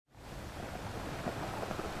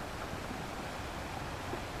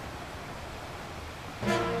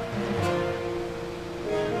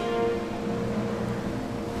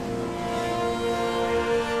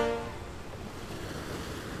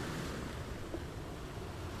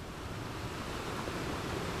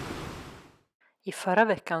I förra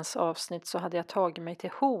veckans avsnitt så hade jag tagit mig till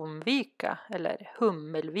Homvika, eller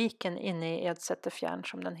Hummelviken inne i Edsätterfjärn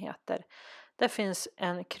som den heter. Där finns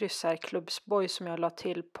en kryssarklubbsboj som jag la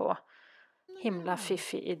till på. Himla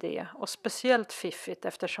fiffig idé, och speciellt fiffigt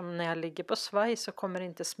eftersom när jag ligger på svaj så kommer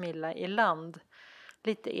inte Smilla i land.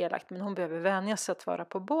 Lite elakt, men hon behöver vänja sig att vara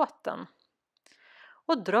på båten.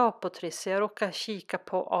 Och dra på Trisse, jag råkar kika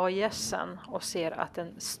på AISen och ser att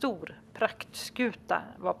en stor praktskuta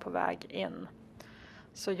var på väg in.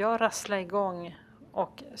 Så jag rasslade igång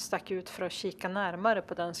och stack ut för att kika närmare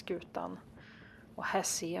på den skutan. Och här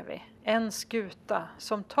ser vi en skuta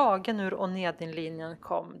som tagen ur Onedinlinjen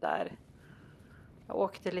kom där. Jag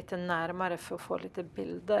åkte lite närmare för att få lite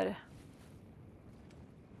bilder.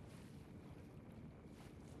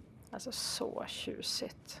 Alltså så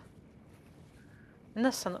tjusigt.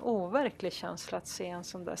 Nästan overklig känsla att se en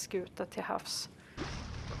sån där skuta till havs.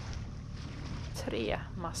 3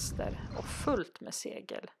 master och fullt med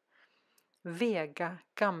segel. Vega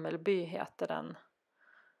Gamleby heter den.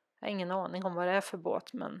 Jag har ingen aning om vad det är för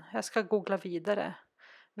båt, men jag ska googla vidare.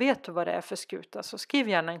 Vet du vad det är för skuta så skriv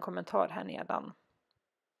gärna en kommentar här nedan.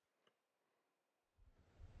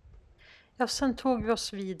 Ja, sen tog vi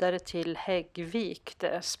oss vidare till Häggvik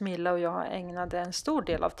där Smilla och jag ägnade en stor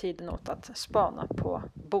del av tiden åt att spana på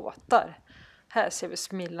båtar. Här ser vi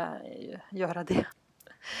Smilla göra det.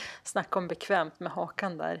 Snacka om bekvämt med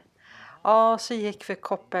hakan där. Ja, så gick vi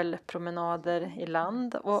koppelpromenader i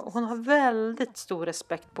land och hon har väldigt stor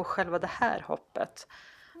respekt på själva det här hoppet.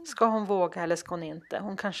 Ska hon våga eller ska hon inte?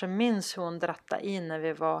 Hon kanske minns hur hon drattade in när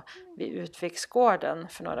vi var vid Utviksgården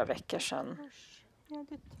för några veckor sedan.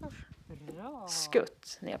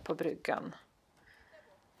 Skutt ner på bryggan.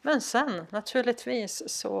 Men sen naturligtvis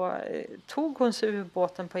så tog hon sig ur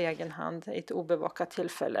båten på egen hand i ett obevakat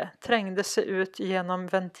tillfälle. Trängde sig ut genom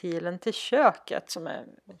ventilen till köket.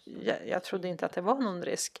 Jag trodde inte att det var någon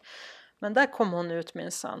risk. Men där kom hon ut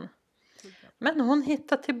minsann. Men hon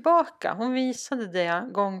hittade tillbaka. Hon visade det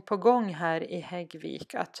gång på gång här i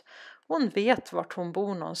Häggvik. Att hon vet vart hon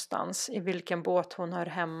bor någonstans. I vilken båt hon hör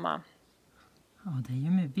hemma. Ja, det är ju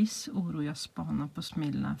med viss oro jag spanar på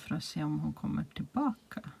Smilla för att se om hon kommer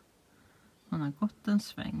tillbaka. Hon har gått en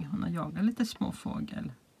sväng, hon har jagat lite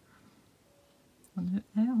småfågel. Och nu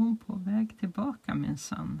är hon på väg tillbaka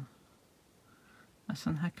minsann. Alltså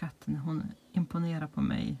den här katten, hon imponerar på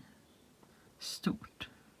mig stort.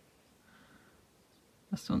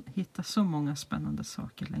 Alltså hon hittar så många spännande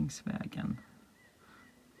saker längs vägen.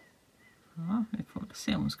 Ja, vi får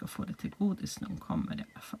se om hon ska få lite godis när hon kommer i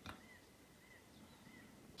alla fall.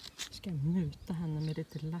 Ska jag muta henne med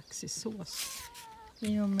lite lax i sås?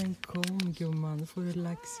 Ja men kom gumman, får du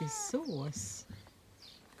lax i sås?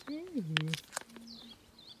 Hej!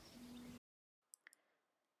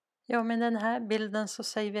 Ja, med den här bilden så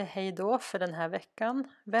säger vi hej då för den här veckan.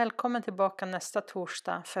 Välkommen tillbaka nästa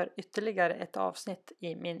torsdag för ytterligare ett avsnitt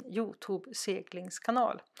i min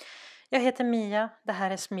YouTube-seglingskanal. Jag heter Mia, det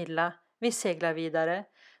här är Smilla. Vi seglar vidare.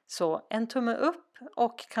 Så en tumme upp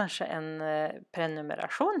och kanske en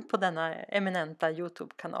prenumeration på denna eminenta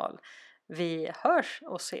YouTube-kanal. Vi hörs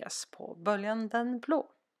och ses på Böljan den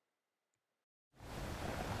blå.